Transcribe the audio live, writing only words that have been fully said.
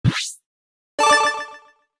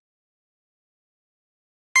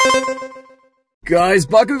Guys,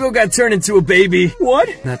 Bakugo got turned into a baby. What?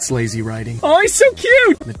 That's lazy writing. Oh, he's so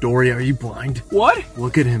cute! Midoriya, are you blind? What?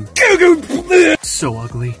 Look at him. So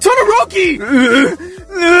ugly. Todoroki!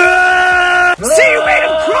 See, you made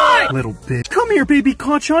him cry! Little bitch. Come here, baby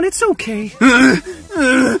Kachan, it's okay.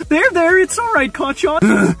 There, it's alright, Kachan.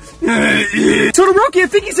 Todoroki, I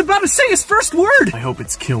think he's about to say his first word. I hope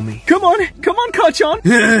it's kill me. Come on, Kachan.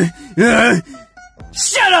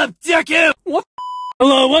 Shut up, Deku! What?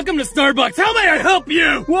 Hello, welcome to Starbucks. How may I help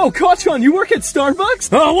you? Whoa, Kachan, you work at Starbucks?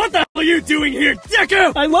 Oh, what the hell are you doing here,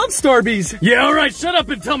 Deku? I love Starbies. Yeah, alright, shut up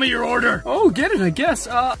and tell me your order. Oh, get it, I guess.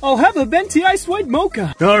 I'll have a venti iced white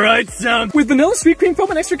mocha. Alright, sound. With vanilla sweet cream foam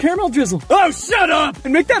and extra caramel drizzle. Oh, shut up!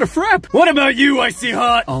 And make that a frap. What about you, Icy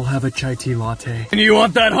Hot? I'll have a chai tea latte. And you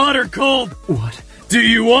want that hot or cold? What? Do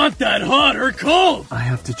you want that hot or cold? I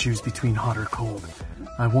have to choose between hot or cold.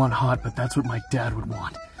 I want hot, but that's what my dad would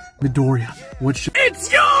want. Midoriya, what should—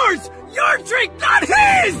 It's yours! Your drink, not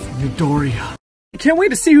his! Midoriya. I can't wait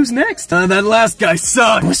to see who's next. That last guy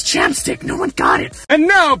sucked. It was chapstick, no one got it. And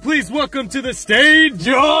now, please welcome to the stage,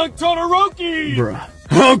 young Todoroki! Bruh.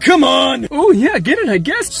 Oh, come on! Oh, yeah, get it, I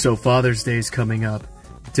guess. So Father's Day's coming up.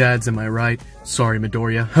 Dad's, am I right? Sorry,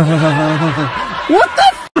 Midoriya. What the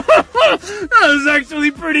f— That was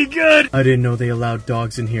actually pretty good! I didn't know they allowed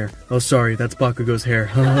dogs in here. Oh, sorry, that's Bakugo's hair.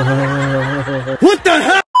 What the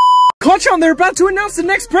hell? Kachan, they're about to announce the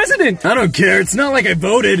next president. I don't care, it's not like I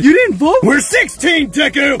voted. You didn't vote? We're 16,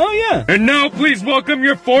 Deku! Oh, yeah. And now please welcome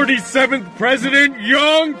your 47th president,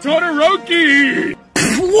 young Todoroki!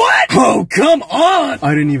 What? Oh, come on!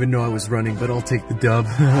 I didn't even know I was running, but I'll take the dub.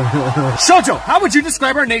 Shoujo, how would you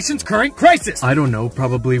describe our nation's current crisis? I don't know,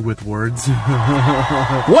 probably with words.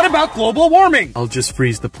 What about global warming? I'll just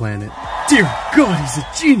freeze the planet. Dear God, he's a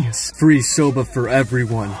genius. Free soba for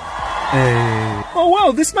everyone. Hey. Oh,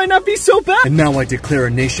 wow, this might not be so bad. And now I declare a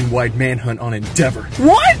nationwide manhunt on Endeavor.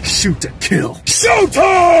 What? Shoot to kill.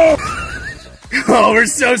 Shoto! Oh, we're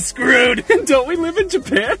so screwed. Don't we live in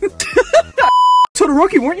Japan?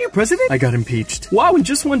 Todoroki, weren't you president? I got impeached. Wow, in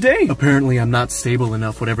just one day. Apparently I'm not stable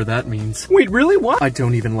enough, whatever that means. Wait, really? What? I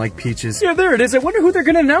don't even like peaches. Yeah, there it is. I wonder who they're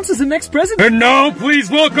gonna announce as the next president. And now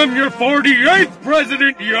please welcome your 48th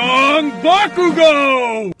president, young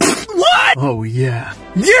Bakugo! What? Oh, yeah.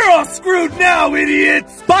 You're all screwed now,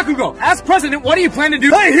 idiots! Bakugo, as president, what do you plan to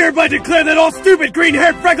do? I hereby declare that all stupid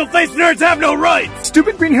green-haired freckle-faced nerds have no rights!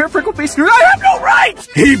 Stupid green hair, freckle face nerd, I have no rights!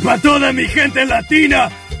 Y pa' toda mi gente latina,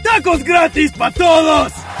 tacos gratis pa'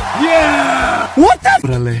 todos! Yeah! What the f—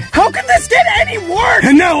 Orale. How can this get any worse?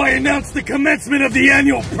 And now I announce the commencement of the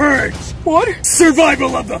annual purge! What?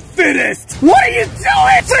 Survival of the fittest! What are you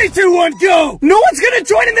doing? 3, 2, 1, go! No one's gonna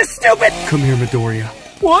join in this stupid— Come here, Midoriya.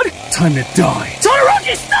 What? Time to die.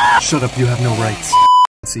 Todoroki, stop! Shut up, you have no rights.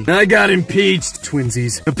 See. I got impeached.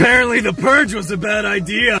 Twinsies. Apparently the purge was a bad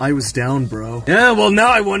idea. I was down, bro. Yeah, well now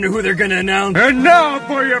I wonder who they're gonna announce. And now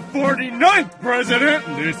for your 49th president,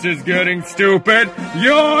 this is getting stupid,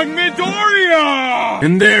 young Midoriya!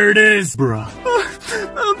 And there it is. Bruh.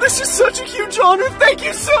 This is such a huge honor. Thank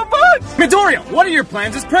you so much. Midoriya, what are your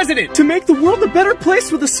plans as president? To make the world a better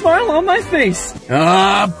place with a smile on my face.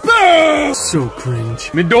 Ah, boo! So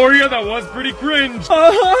cringe. Midoriya, that was pretty cringe.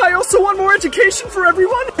 I also want more education for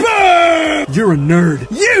everyone. Boo! You're a nerd.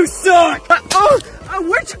 You suck!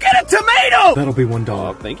 Where'd you get a tomato? That'll be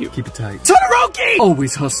 $1. Thank you. Keep it tight. Todoroki!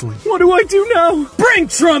 Always hustling. What do I do now? Bring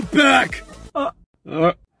Trump back!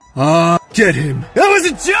 Get him. That was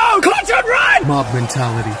a joke! Kachan, run! Mob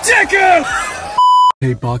mentality. Deku!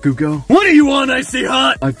 Hey, Bakugo. What do you want, Icy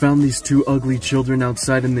Hot? I found these 2 ugly children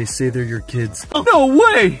outside and they say they're your kids. No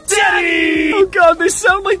way! Daddy! Oh God, they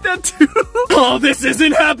sound like that too. Oh, this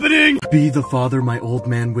isn't happening! Be the father my old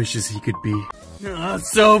man wishes he could be.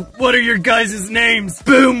 So, what are your guys' names?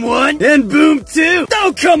 Boom 1 and Boom 2?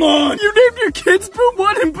 Oh, come on! You named your kids Boom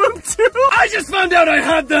 1 and Boom 2? I just found out I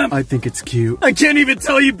had them! I think it's cute. I can't even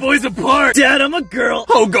tell you boys apart! Dad, I'm a girl!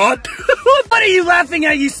 Oh God! What are you laughing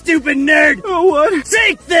at, you stupid nerd? Oh, what?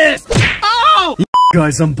 Take this! Oh!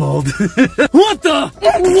 Guys, I'm bald. What the?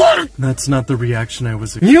 What? That's not the reaction I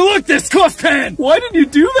was. You look disgusting! Why did you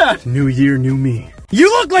do that? New year, new me. You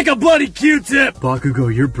look like a bloody Q-tip!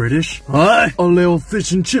 Bakugo, you're British? What? A little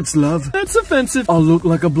fish and chips, love. That's offensive. I'll look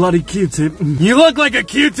like a bloody Q-tip. You look like a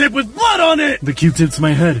Q-tip with blood on it! The Q-tip's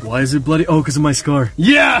my head. Why is it bloody? Oh, because of my scar.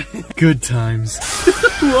 Yeah! Good times.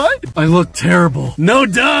 What? I look terrible. No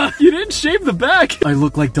duh! You didn't shave the back. I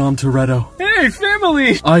look like Dom Toretto. Hey,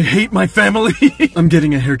 family! I hate my family. I'm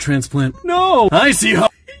getting a hair transplant. No! I see how—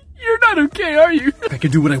 You're not okay, are you? I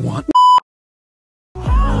can do what I want.